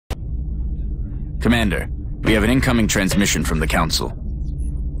Commander, we have an incoming transmission from the Council.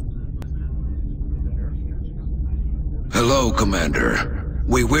 Hello, Commander.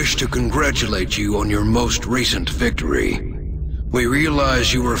 We wish to congratulate you on your most recent victory. We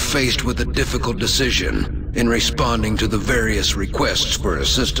realize you were faced with a difficult decision in responding to the various requests for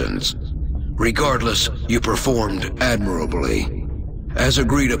assistance. Regardless, you performed admirably. As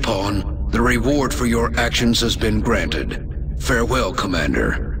agreed upon, the reward for your actions has been granted. Farewell,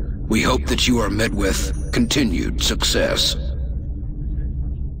 Commander. We hope that you are met with continued success.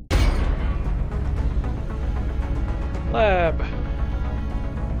 Lab.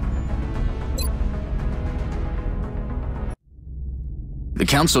 The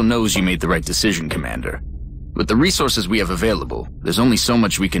Council knows you made the right decision, Commander. With the resources we have available, there's only so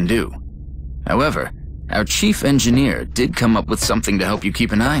much we can do. However, our chief engineer did come up with something to help you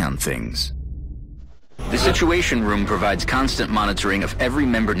keep an eye on things. The Situation Room provides constant monitoring of every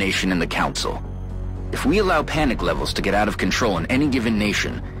member nation in the Council. If we allow panic levels to get out of control in any given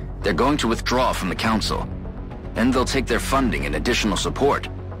nation, they're going to withdraw from the Council. And they'll take their funding and additional support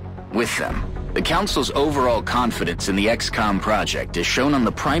with them. The Council's overall confidence in the XCOM project is shown on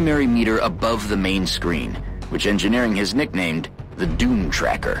the primary meter above the main screen, which engineering has nicknamed the Doom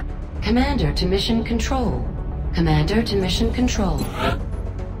Tracker. Commander to Mission Control. Commander to Mission Control.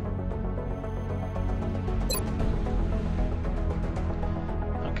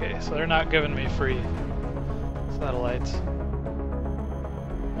 Okay, so they're not giving me free satellites.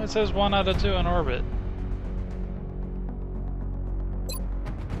 It says 1 out of 2 in orbit.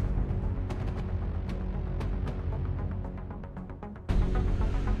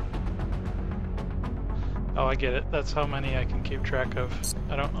 Oh, I get it. That's how many I can keep track of.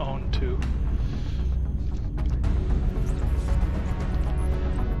 I don't own 2.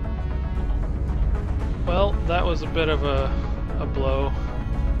 Well, that was a bit of a blow.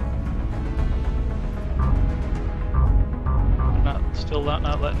 Still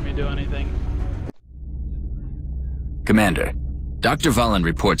not letting me do anything. Commander, Dr. Valen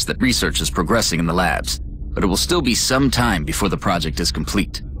reports that research is progressing in the labs, but it will still be some time before the project is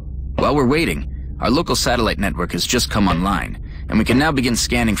complete. While we're waiting, our local satellite network has just come online, and we can now begin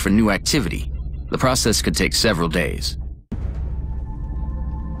scanning for new activity. The process could take several days.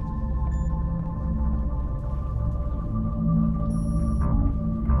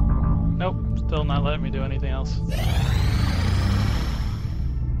 Nope, still not letting me do anything else.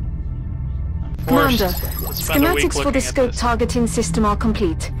 Commander, schematics for the scope targeting system are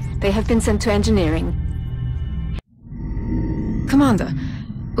complete. They have been sent to engineering. Commander,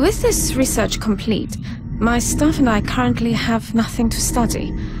 with this research complete, my staff and I currently have nothing to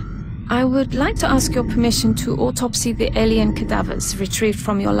study. I would like to ask your permission to autopsy the alien cadavers retrieved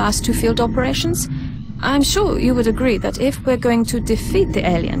from your last 2 field operations. I'm sure you would agree that if we're going to defeat the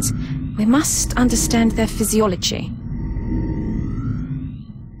aliens, we must understand their physiology.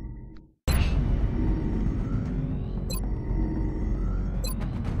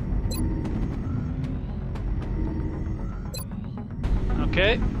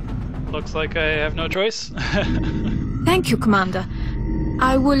 Okay, looks like I have no choice. Thank you, Commander.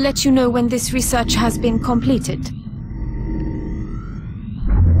 I will let you know when this research has been completed.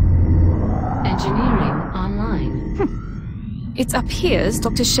 Engineering online. It appears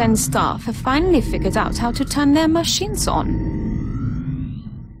Dr. Shen's staff have finally figured out how to turn their machines on.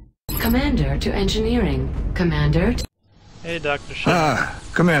 Commander to engineering. Commander to... Hey, Dr. Shen. Ah,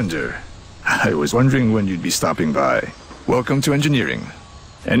 Commander. I was wondering when you'd be stopping by. Welcome to engineering.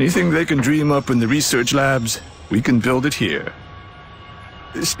 Anything they can dream up in the research labs, we can build it here.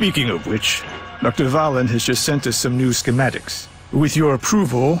 Speaking of which, Dr. Valen has just sent us some new schematics. With your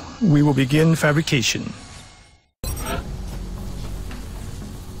approval, we will begin fabrication. I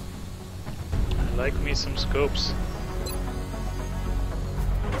like me some scopes.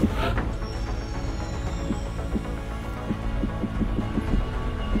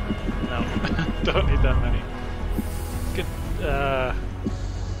 No, don't need that many. Good,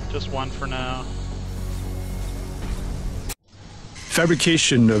 just 1 for now.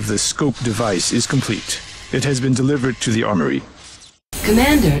 Fabrication of the scope device is complete. It has been delivered to the armory.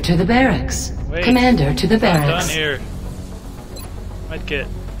 Commander to the barracks. Wait, Commander to the barracks. Done here. Medkit.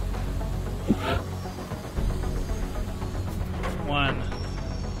 1.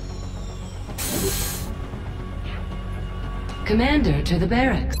 Commander to the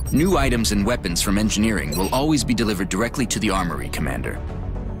barracks. New items and weapons from engineering will always be delivered directly to the armory, Commander.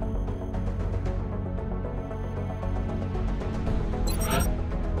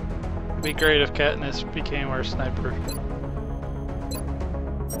 It'd be great if Katniss became our sniper.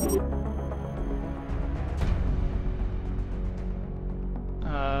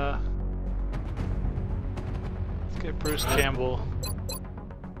 Okay, Bruce Campbell.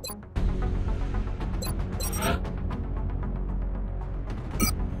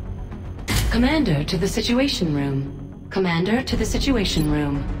 Commander to the Situation Room. Commander to the Situation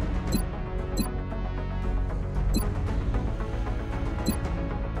Room.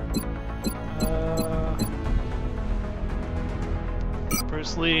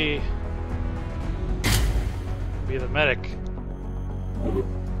 Bruce Lee. Be the medic.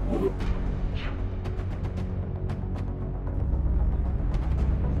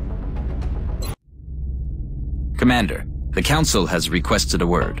 Commander, the Council has requested a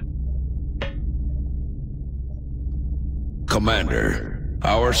word. Commander,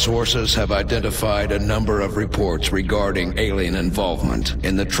 our sources have identified a number of reports regarding alien involvement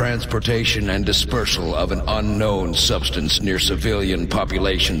in the transportation and dispersal of an unknown substance near civilian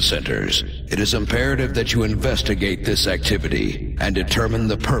population centers. It is imperative that you investigate this activity and determine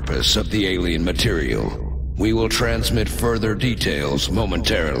the purpose of the alien material. We will transmit further details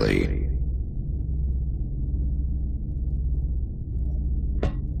momentarily.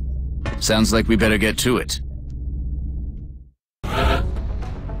 Sounds like we better get to it.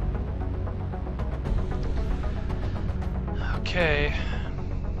 Okay.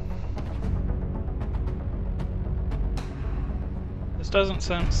 This doesn't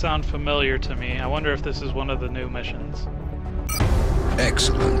sound familiar to me. I wonder if this is one of the new missions.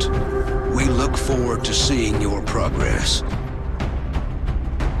 Excellent. We look forward to seeing your progress.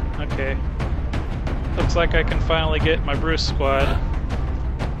 Okay. Looks like I can finally get my Bruce squad.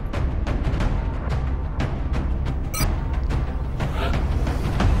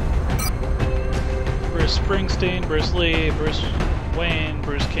 Bruce Springsteen, Bruce Lee, Bruce Wayne,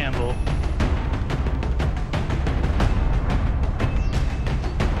 Bruce Campbell.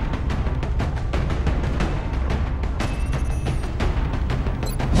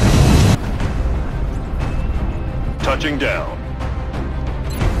 Touching down.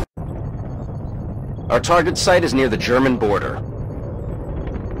 Our target site is near the German border.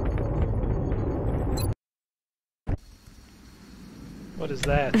 What is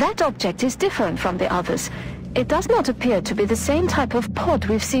that? That object is different from the others. It does not appear to be the same type of pod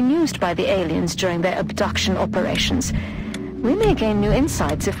we've seen used by the aliens during their abduction operations. We may gain new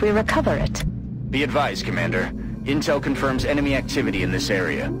insights if we recover it. Be advised, Commander. Intel confirms enemy activity in this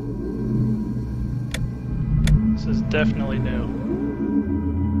area. This is definitely new.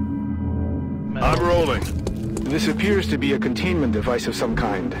 I'm rolling. This appears to be a containment device of some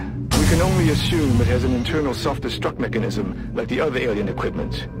kind. We can only assume it has an internal self-destruct mechanism, like the other alien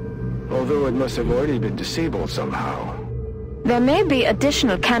equipment. Although it must have already been disabled somehow. There may be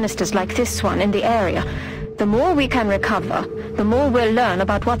additional canisters like this one in the area. The more we can recover, the more we'll learn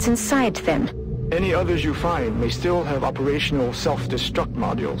about what's inside them. Any others you find may still have operational self-destruct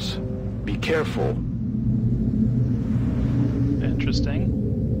modules. Be careful. Interesting.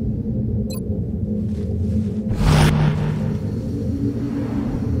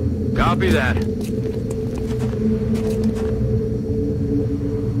 Copy that.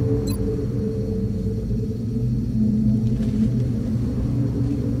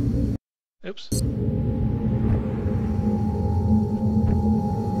 Oops.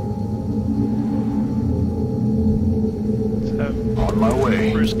 Let's have On my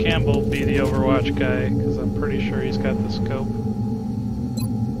way. Bruce Campbell be the Overwatch guy, because I'm pretty sure he's got the scope.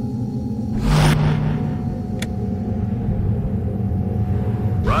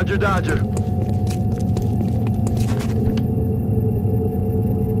 Roger, Dodger.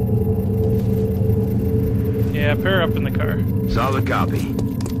 Yeah, pair up in the car. Solid copy.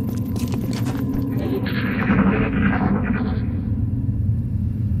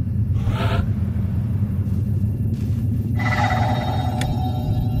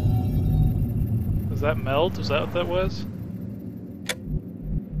 Was that MELD? Was that what that was?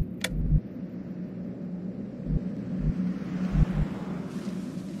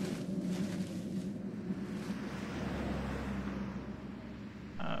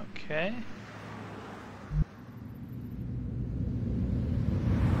 Okay.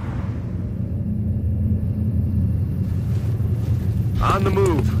 On the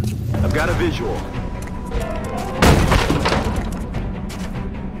move. I've got a visual.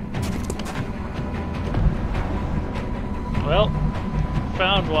 Well,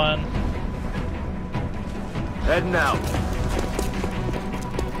 found one. Heading out.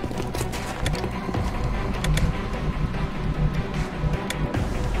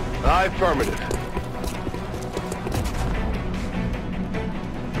 Affirmative.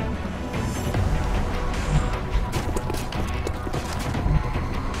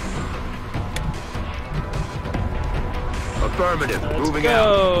 Affirmative. Let's Moving go.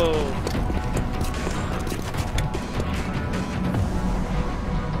 out.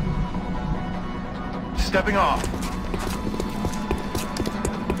 stepping off.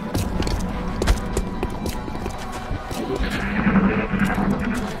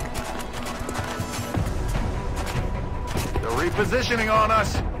 They're repositioning on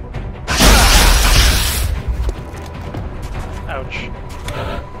us. Ouch.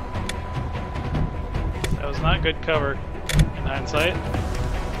 That was not good cover, in hindsight.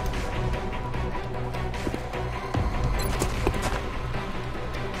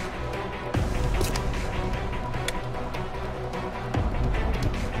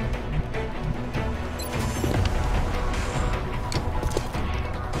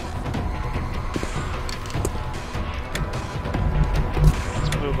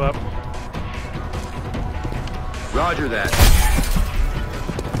 Let's move up. Roger that.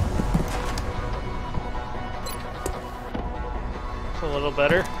 It's a little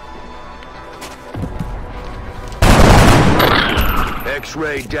better.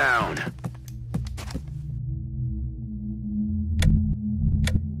 X-ray down.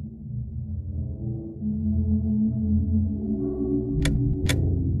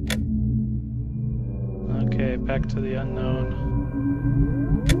 Okay, back to the unknown.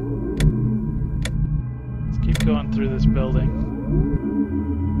 Let's keep going through this building.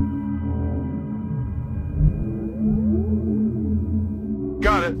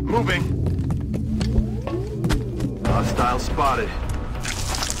 Got it. Moving. Hostile spotted.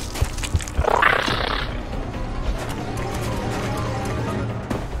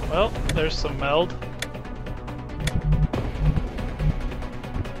 Well, there's some MELD.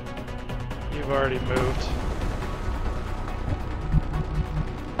 You've already moved.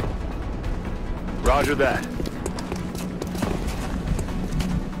 Roger that.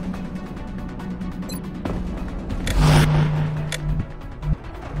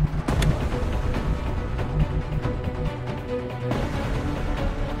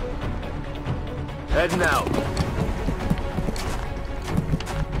 Heading out.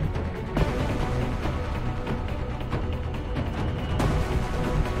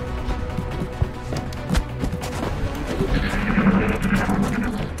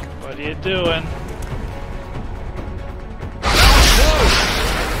 What are you doing?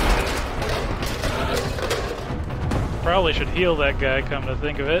 Probably should heal that guy, come to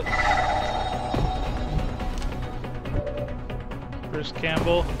think of it. Bruce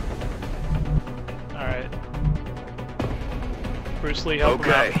Campbell. Alright. Bruce Lee, help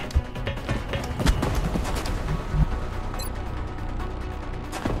him out.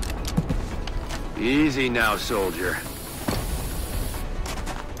 Easy now, soldier.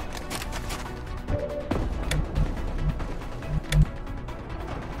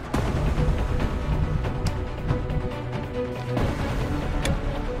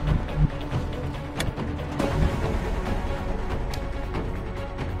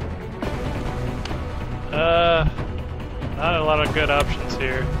 Not a lot of good options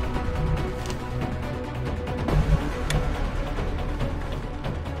here.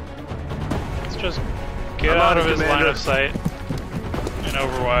 Let's just get out of his line of sight in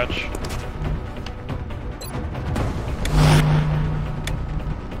Overwatch.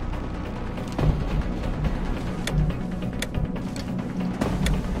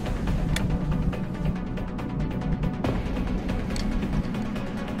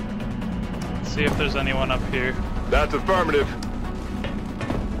 Let's see if there's anyone up here. That's affirmative.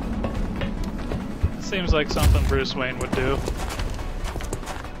 Seems like something Bruce Wayne would do.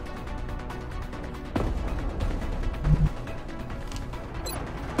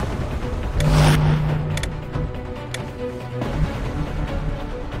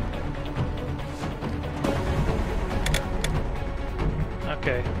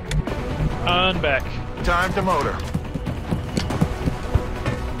 Okay. On back. Time to motor.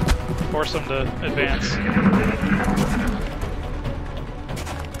 Force him to advance.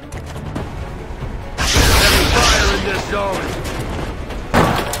 Fire in this zone.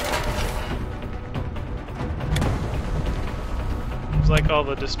 It's like all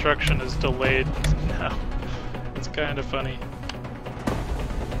the destruction is delayed now. It's kind of funny.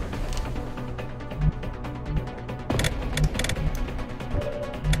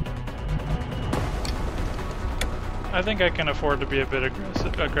 I think I can afford to be a bit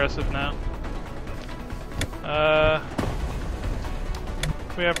aggressive now.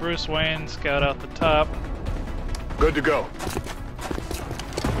 We have Bruce Wayne scout out the top. Good to go.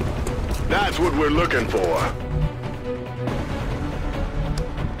 That's what we're looking for.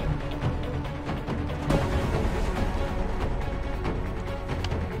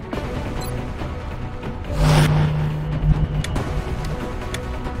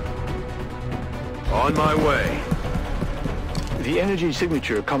 On my way. The energy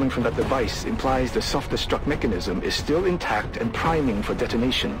signature coming from that device implies the self-destruct mechanism is still intact and priming for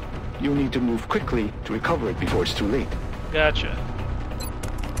detonation. You'll need to move quickly to recover it before it's too late. Gotcha.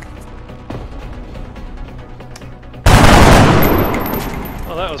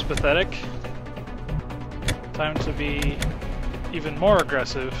 Well, that was pathetic. Time to be even more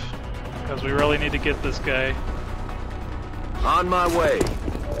aggressive, because we really need to get this guy. On my way.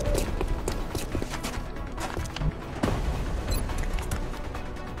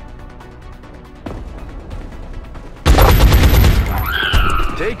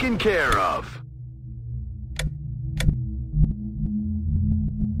 Taken care of.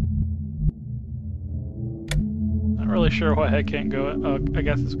 Not really sure why I can't go. Oh, I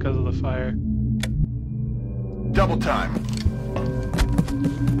guess it's because of the fire. Double time.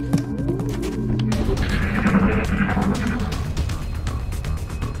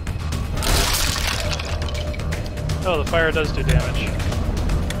 Oh, the fire does do damage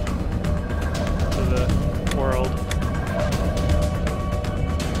to the world.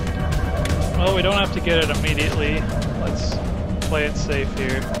 Well, we don't have to get it immediately. Let's play it safe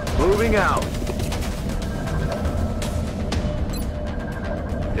here. Moving out.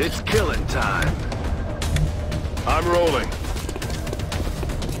 It's killing time. I'm rolling.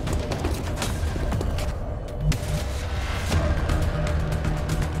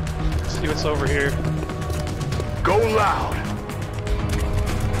 Let's see what's over here. Go loud.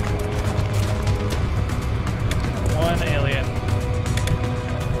 One alien.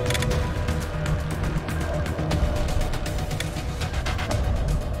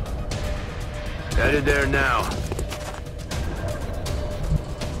 Headed there now.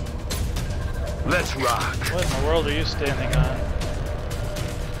 Let's rock. What in the world are you standing on?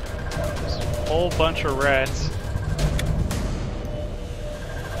 There's a whole bunch of rats.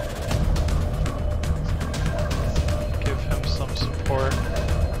 Give him some support.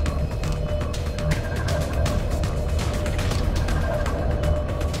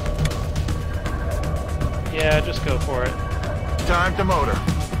 Yeah, just go for it. Time to motor.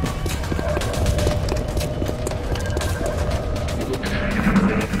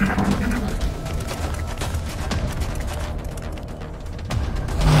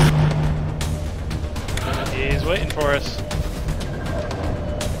 He's waiting for us.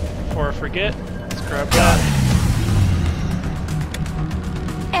 Before I forget, let's grab that.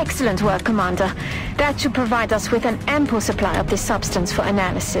 Excellent work, Commander. That should provide us with an ample supply of this substance for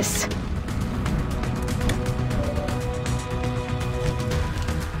analysis.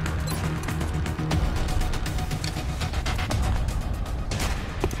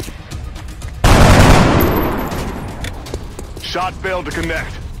 Shot failed to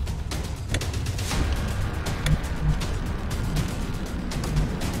connect.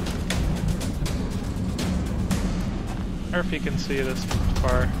 Or if you can see this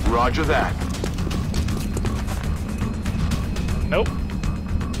far. Roger that. Nope.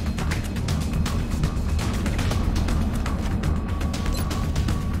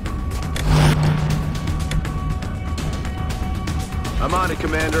 I'm on it,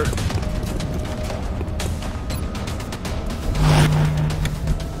 Commander.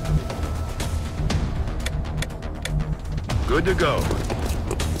 Good to go.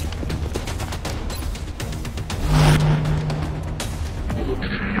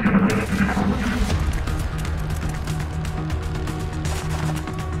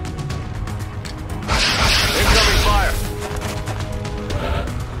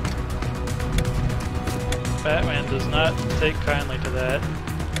 Batman does not take kindly to that.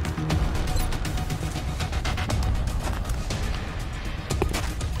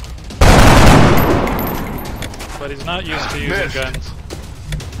 But he's not used to using guns.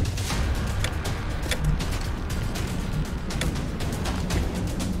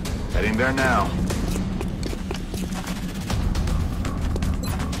 Heading there now.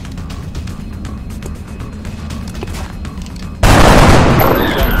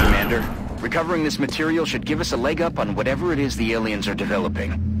 Commander, recovering this material should give us a leg up on whatever it is the aliens are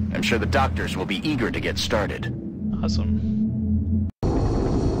developing. I'm sure the doctors will be eager to get started. Awesome.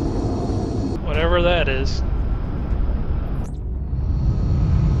 Whatever that is.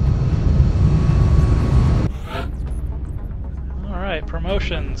 Alright,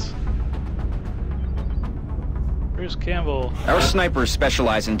 promotions. Bruce Campbell. Our snipers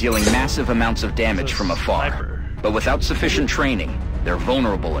specialize in dealing massive amounts of damage from afar. But without sufficient training, they're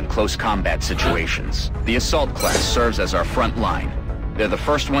vulnerable in close combat situations. The assault class serves as our front line. They're the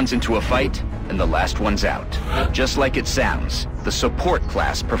first ones into a fight, and the last ones out. Just like it sounds, the support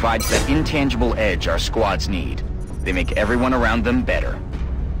class provides that intangible edge our squads need. They make everyone around them better.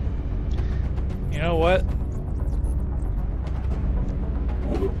 You know what?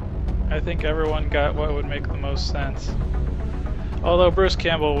 I think everyone got what would make the most sense. Although Bruce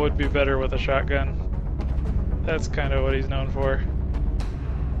Campbell would be better with a shotgun. That's kind of what he's known for.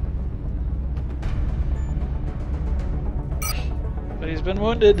 But he's been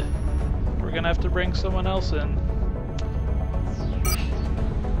wounded. We're gonna have to bring someone else in.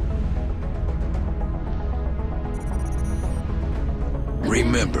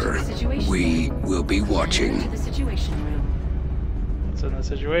 Remember, we will be watching. It's in the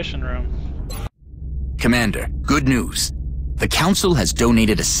Situation Room. Commander, good news. The Council has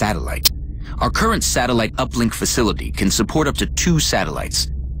donated a satellite. Our current satellite uplink facility can support up to 2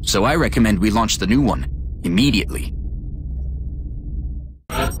 satellites, so I recommend we launch the new one immediately.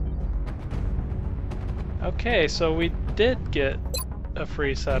 Okay, so we did get a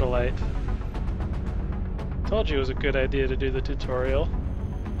free satellite. Told you it was a good idea to do the tutorial.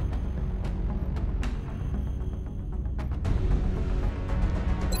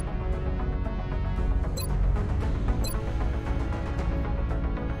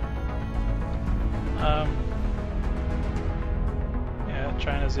 Yeah,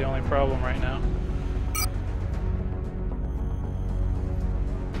 China's the only problem right now.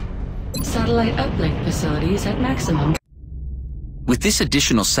 Satellite uplink facilities at maximum. With this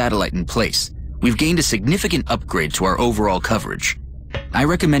additional satellite in place, we've gained a significant upgrade to our overall coverage. I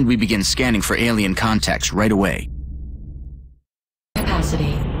recommend we begin scanning for alien contacts right away.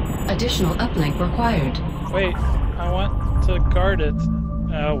 Capacity. Additional uplink required. Wait, I want to guard it.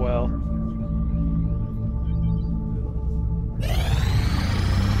 Oh well.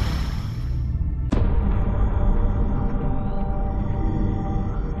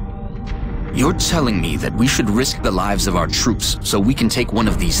 You're telling me that we should risk the lives of our troops so we can take one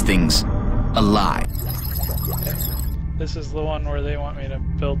of these things alive? This is the one where they want me to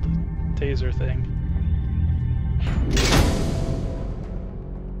build the taser thing.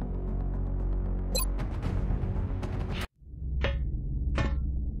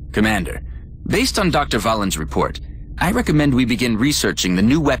 Commander, based on Dr. Valen's report, I recommend we begin researching the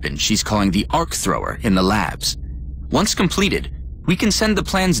new weapon she's calling the Arc Thrower in the labs. Once completed, we can send the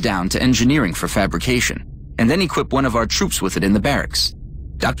plans down to engineering for fabrication, and then equip one of our troops with it in the barracks.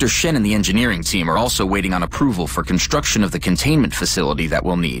 Dr. Shen and the engineering team are also waiting on approval for construction of the containment facility that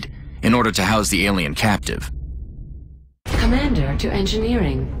we'll need in order to house the alien captive. Commander to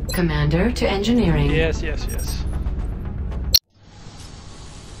engineering. Commander to engineering. Yes.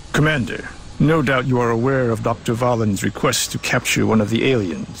 Commander, no doubt you are aware of Dr. Valen's request to capture one of the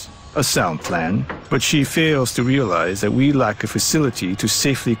aliens. A sound plan, but she fails to realize that we lack a facility to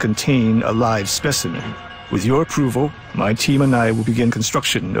safely contain a live specimen. With your approval, my team and I will begin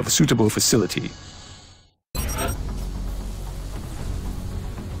construction of a suitable facility.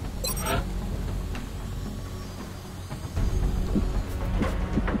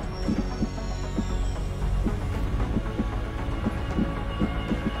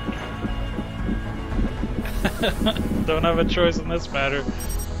 Don't have a choice in this matter.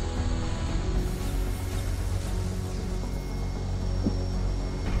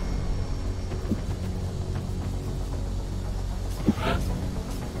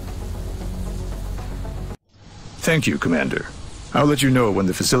 Thank you, Commander. I'll let you know when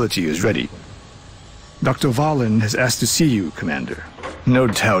the facility is ready. Dr. Valen has asked to see you, Commander. No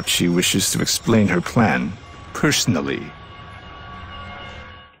doubt she wishes to explain her plan, personally.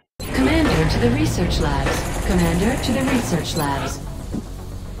 Commander to the research labs. Commander to the research labs.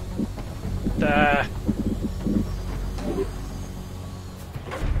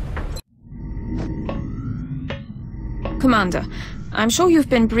 Commander, I'm sure you've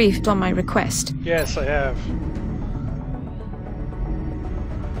been briefed on my request. Yes, I have.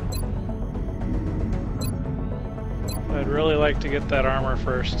 I'd really like to get that armor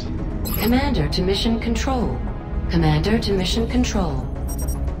first. Commander to mission control. Commander to mission control.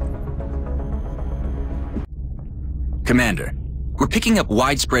 Commander, we're picking up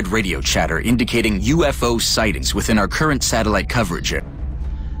widespread radio chatter indicating UFO sightings within our current satellite coverage.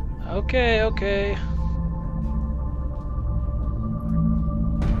 Okay.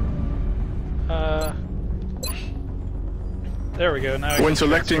 There we go. Now When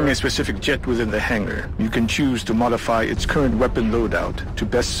selecting a specific jet within the hangar, you can choose to modify its current weapon loadout to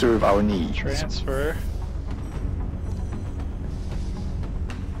best serve our needs. Transfer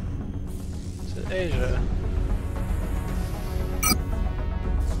to Asia.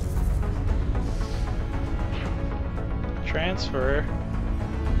 Transfer.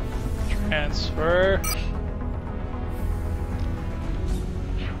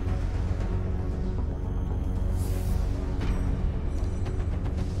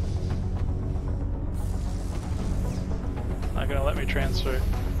 Not gonna let me transfer.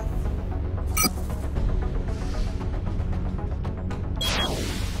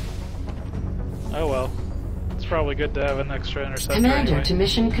 Oh well. It's probably good to have an extra interceptor Commander anyway. to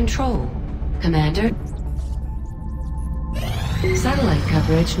mission control. Commander. Satellite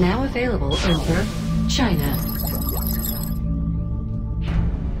coverage now available over China.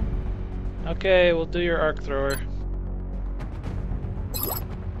 Okay, we'll do your arc thrower.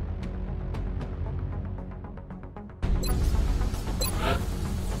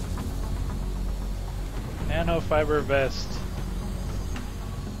 Nanofiber vest.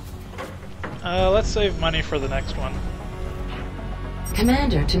 Let's save money for the next one.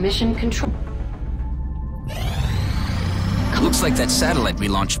 Commander to mission control. Looks like that satellite we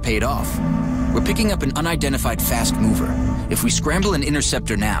launched paid off. We're picking up an unidentified fast mover. If we scramble an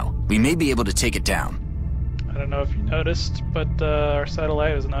interceptor now, we may be able to take it down. I don't know if you noticed, but our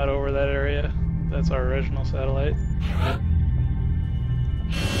satellite is not over that area. That's our original satellite.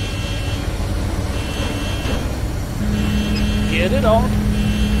 Get it all?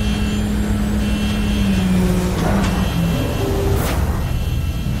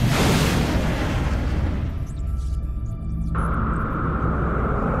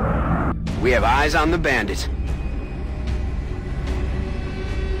 We have eyes on the bandit. Shut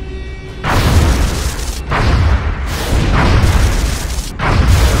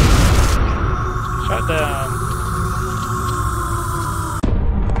down.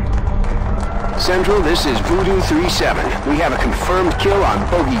 Central, this is Voodoo 3-7. We have a confirmed kill on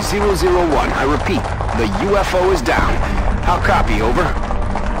Bogey 001. I repeat, the UFO is down. How copy, over?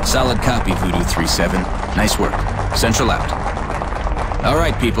 Solid copy, Voodoo 3-7. Nice work. Central out. All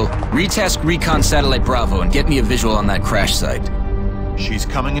right, people. Retask Recon Satellite Bravo and get me a visual on that crash site. She's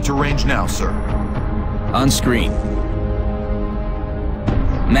coming into range now, sir. On screen.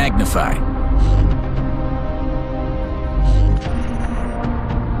 Magnify.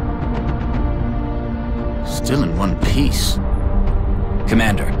 Still in one piece.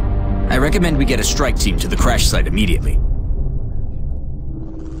 Commander, I recommend we get a strike team to the crash site immediately.